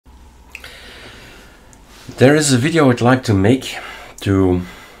There is a video I'd like to make to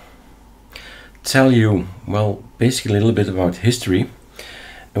tell you, well, basically a little bit about history,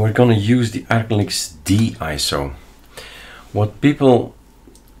 and we're going to use the ArcoLinuxD ISO. What people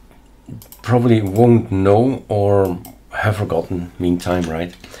probably won't know or have forgotten meantime,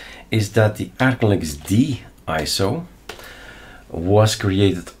 right, is that the ArcoLinuxD ISO was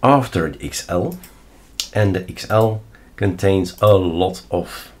created after the XL, and the XL contains a lot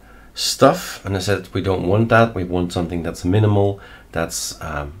of stuff, and I said we don't want that, we want something that's minimal, that's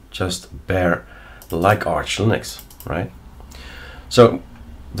just bare, like Arch Linux, right? So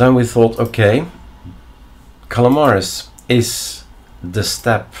then we thought, okay, Calamares is the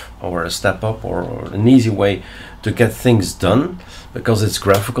step, or a step up, or an easy way to get things done, because it's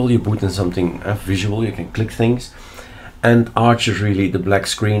graphical, you boot in something visual, you can click things, and Arch is really the black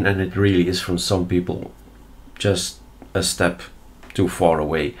screen, and it really is, from some people, just a step too far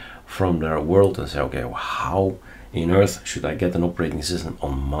away from their world, and say, okay, well, how in earth should I get an operating system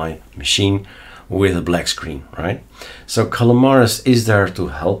on my machine with a black screen, right? So Calamares is there to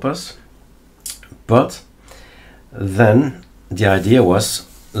help us, but then the idea was,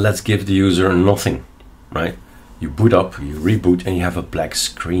 let's give the user nothing, right? You boot up, you reboot, and you have a black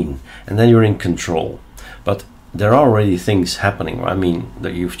screen, and then you're in control. But there are already things happening. I mean,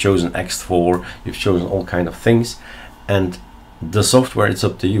 that you've chosen X4, you've chosen all kind of things, and the software, it's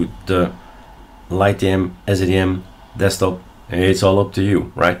up to you. The LightDM, SADM, desktop, it's all up to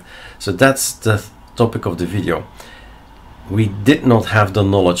you, right? So that's the topic of the video. We did not have the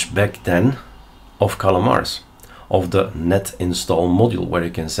knowledge back then of Calamares, of the net install module, where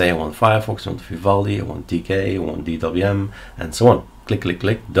you can say I want Firefox, I want Vivaldi, I want TK, I want DWM, and so on. Click, click,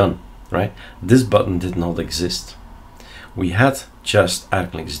 click, done, right? This button did not exist. We had just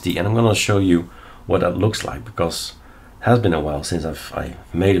ArcoLinuxD, and I'm going to show you what that looks like, because it has been a while since I've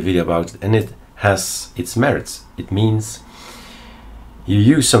made a video about it, and it has its merits. It means you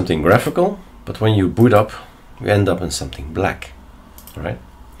use something graphical, but when you boot up, you end up in something black, right?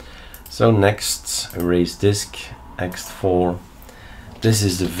 So next, erase disk, X4. This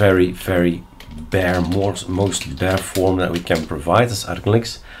is the very, very bare, most bare form that we can provide as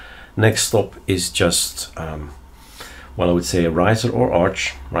ArcoLinux. Next stop is just, well, I would say a riser or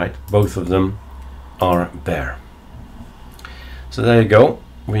Arch, right? Both of them are bare. So there you go.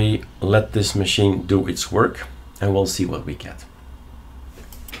 We let this machine do its work, and we'll see what we get.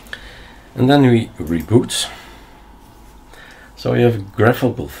 And then we reboot. So you have a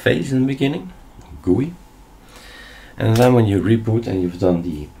graphical phase in the beginning, GUI. And then when you reboot and you've done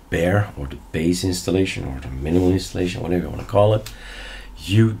the bare or the base installation or the minimal installation, whatever you want to call it,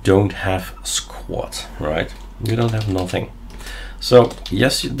 you don't have squat, right? You don't have nothing. So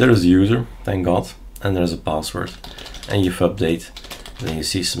yes, there is a user, thank God, and there's a password, and you've update, then you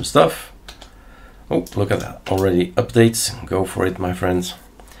see some stuff. Oh, look at that, already updates, go for it, my friends.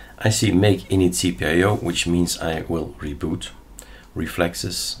 I see make init CPIO, which means I will reboot.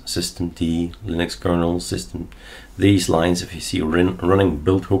 Reflexes, systemd, Linux kernel, system, these lines, if you see running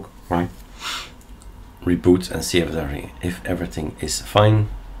build hook, right? Reboot and see if everything is fine.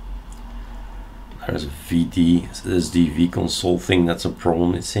 There's a VD, SD vconsole thing, that's a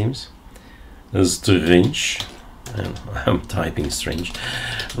problem it seems. There's strange, and I'm typing strange.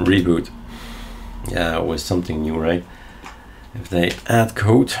 Reboot, yeah, always something new, right? If they add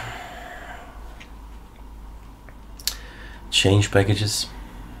code, change packages,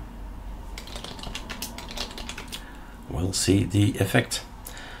 we'll see the effect.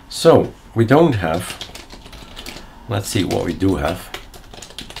 So we don't have, let's see what we do have.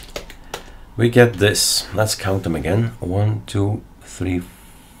 We get this, let's count them again, 1, 2, 3,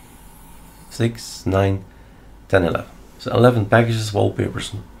 6, 9, 10, 11. So 11 packages,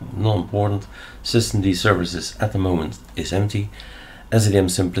 wallpapers, not important. Systemd services at the moment is empty. SADM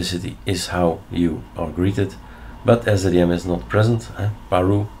simplicity is how you are greeted, but SADM is not present.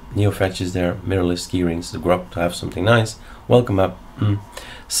 Paru, NeoFetch is there, mirrorless keyrings, the grub to have something nice, welcome app,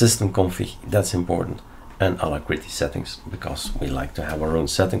 system config, that's important, and Alacrity settings, because we like to have our own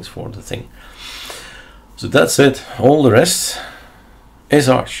settings for the thing. So that's it. All the rest is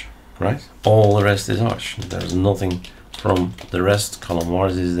Arch, right? All the rest is Arch. There's nothing from the rest.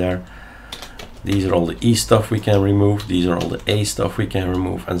 Calamares is there. These are all the E stuff we can remove. These are all the A stuff we can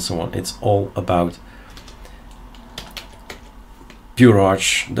remove, and so on. It's all about pure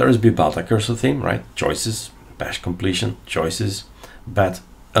Arch. There is Bibata cursor theme, right? Choices, bash completion, choices, bat,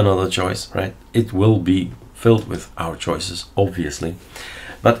 another choice, right? It will be filled with our choices, obviously.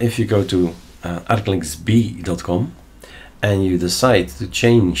 But if you go to ArcoLinuxB.com and you decide to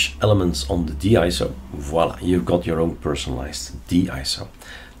change elements on the D ISO, voila, you've got your own personalized D ISO.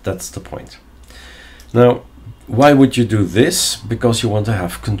 That's the point. Now, why would you do this? Because you want to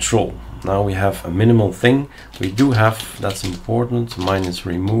have control. Now we have a minimal thing. We do have, that's important, minus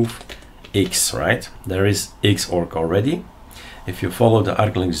remove X, right? There is Xorg already. If you follow the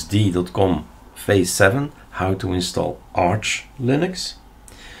ArcoLinuxD.com phase 7, how to install Arch Linux,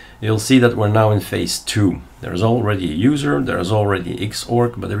 you'll see that we're now in phase 2. There's already a user, there's already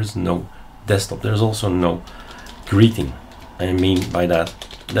Xorg, but there is no desktop. There's also no greeting. I mean by that,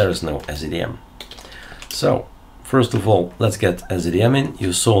 there is no SEDM. So, first of all, let's get SEDM in.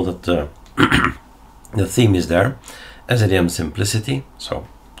 You saw that the theme is there. SEDM simplicity. So,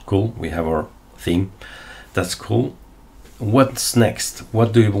 cool, we have our theme. That's cool. What's next?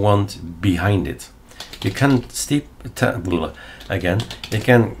 What do you want behind it? You can you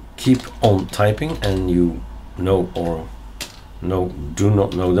can keep on typing, and you know or do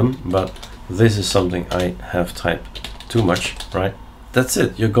not know them, but this is something I have typed too much, right? That's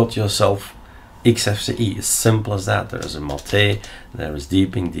it. You got yourself XFCE, as simple as that. There is a Mate, there is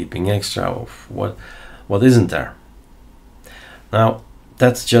deeping extra of what isn't there. Now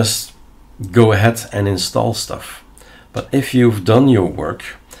that's just go ahead and install stuff. But if you've done your work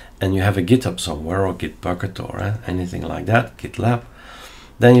and you have a GitHub somewhere, or Gitbucket, or anything like that, GitLab,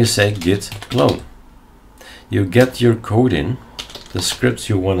 then you say git clone. You get your code in, the scripts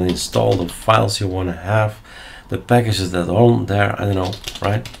you want to install, the files you want to have, the packages that are on there, I don't know,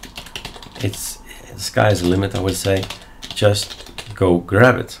 right? The sky's the limit, I would say. Just go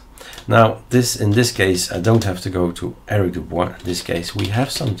grab it. Now, in this case, I don't have to go to Eric Dubois. In this case, we have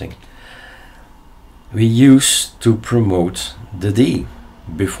something we used to promote the D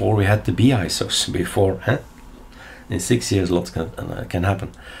before we had the B ISOs. Before, in 6 years, lots can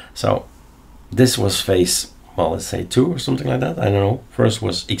happen. So this was phase, well, let's say 2 or something like that. I don't know. First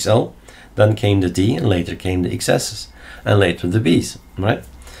was XL, then came the D, and later came the XSs, and later the Bs, right?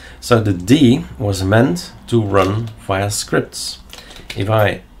 So the D was meant to run via scripts. If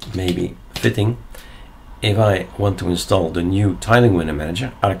I, maybe fitting, if I want to install the new tiling window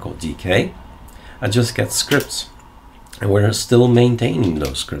manager, ArcoDK, I just get scripts, and we're still maintaining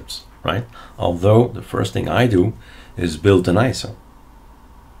those scripts, right? Although the first thing I do is build an ISO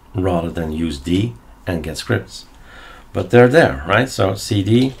rather than use D and get scripts. But they're there, right? So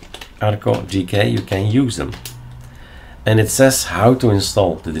CD, ArcoDK, you can use them. And it says how to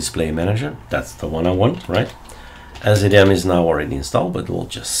install the display manager. That's the one I want, right? SEDM is now already installed, but we'll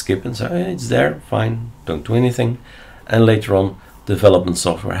just skip and say, hey, it's there, fine, don't do anything. And later on, development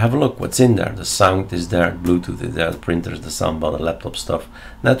software, have a look what's in there. The sound is there, Bluetooth is there, the printers, the soundbar, the laptop stuff,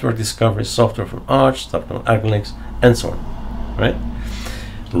 network discovery, software from Arch, stuff from ArcoLinux, and so on, right?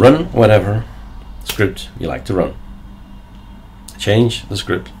 Run whatever script you like to run. Change the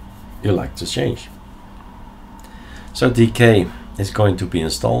script you like to change. So DK is going to be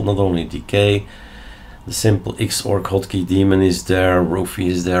installed, not only DK, the simple Xorg hotkey daemon is there, Rofi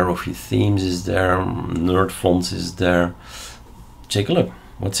is there, Rofi themes is there, nerd fonts is there. Take a look,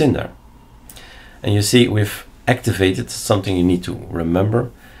 what's in there. And you see we've activated something you need to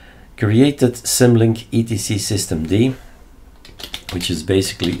remember. Created symlink etc systemd, which is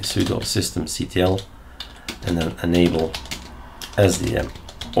basically sudo systemctl, and then enable SDM.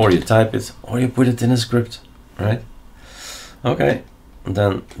 Or you type it, or you put it in a script, right? Okay, and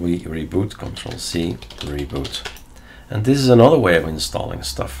then we reboot, Control-C, reboot. And this is another way of installing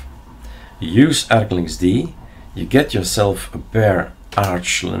stuff. Use ArcoLinux you get yourself a bare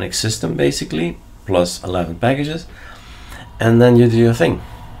Arch Linux system, basically, plus 11 packages, and then you do your thing.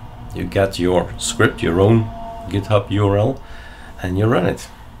 You get your script, your own GitHub URL, and you run it.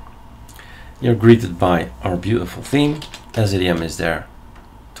 You're greeted by our beautiful theme. SEDM is there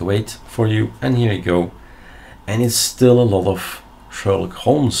to wait for you, and here you go. And it's still a lot of Sherlock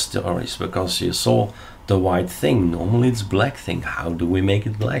Holmes stories, because you saw the white thing. Normally it's black thing. How do we make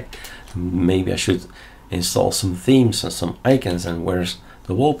it black? Maybe I should install some themes and some icons, and where's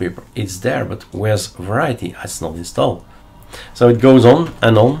the wallpaper? It's there, but where's variety? It's not installed. So it goes on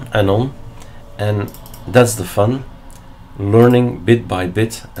and on and on, and that's the fun, learning bit by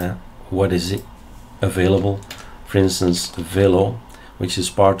bit what is it available. For instance, Velo, which is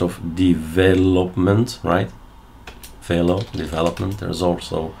part of development, right? Velo development. There's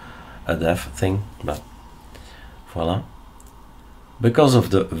also a dev thing, but voila. Because of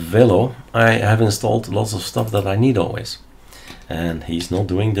the Velo, I have installed lots of stuff that I need always. And he's not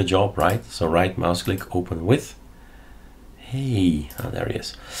doing the job right. So right mouse click, open with. Hey, there he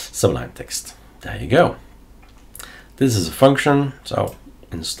is. Sublime text. There you go. This is a function, so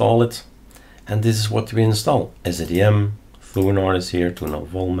install it. And this is what we install. SEDM, Thunar is here, Thunar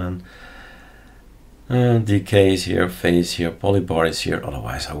Volman. DK is here, phase here, polybar is here,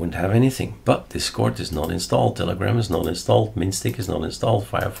 otherwise I wouldn't have anything. But Discord is not installed, Telegram is not installed, Minstick is not installed,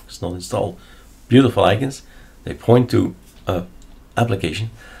 Firefox is not installed. Beautiful icons, they point to a application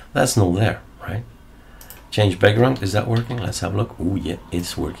that's not there, right? Change background, is that working? Let's have a look. Oh yeah,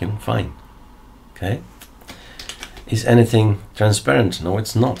 it's working fine. Okay. Is anything transparent? No,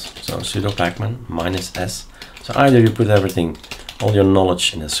 it's not. So sudo pacman -s. So either you put everything, all your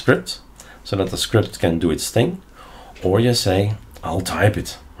knowledge in a script, so that the script can do its thing, or you say, I'll type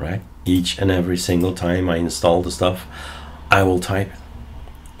it, right? Each and every single time I install the stuff, I will type it,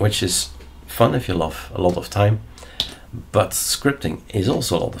 which is fun if you love a lot of time, but scripting is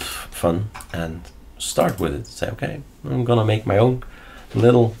also a lot of fun. And start with it. Say, okay, I'm gonna make my own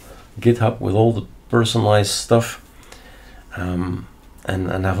little GitHub with all the personalized stuff, and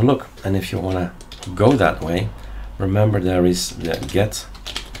have a look. And if you wanna go that way, remember there is the get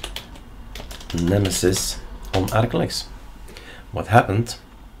nemesis on ArcoLinux. What happened?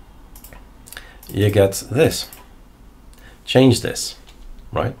 You get this. Change this,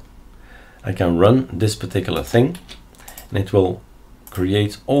 right? I can run this particular thing, and it will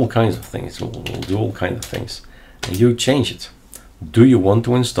create all kinds of things. It will do all kinds of things, and you change it. Do you want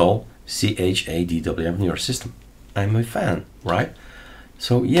to install Chadwm in your system? I'm a fan, right?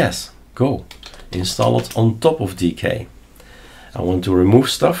 So yes, go install it on top of DK. I want to remove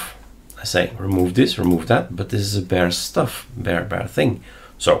stuff. I say remove this, remove that, but this is a bare stuff, bare thing,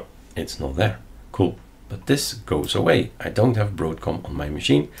 so it's not there. Cool, but this goes away. I don't have Broadcom on my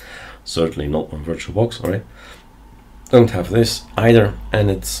machine, certainly not on VirtualBox. All right, don't have this either, and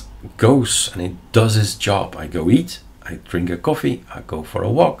it goes and it does its job. I go eat, I drink a coffee, I go for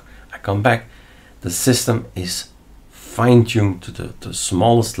a walk, I come back. The system is fine-tuned to the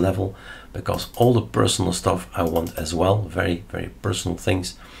smallest level, because all the personal stuff I want as well, very personal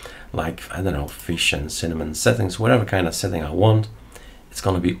things, like, I don't know, fish and cinnamon settings, whatever kind of setting I want, it's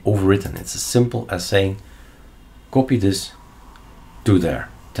going to be overwritten. It's as simple as saying, copy this to there.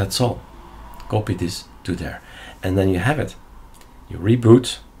 That's all. Copy this to there. And then you have it. You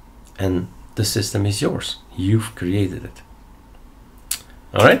reboot, and the system is yours. You've created it.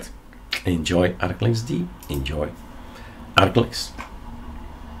 All right? Enjoy ArcoLinux D. Enjoy ArcoLinux.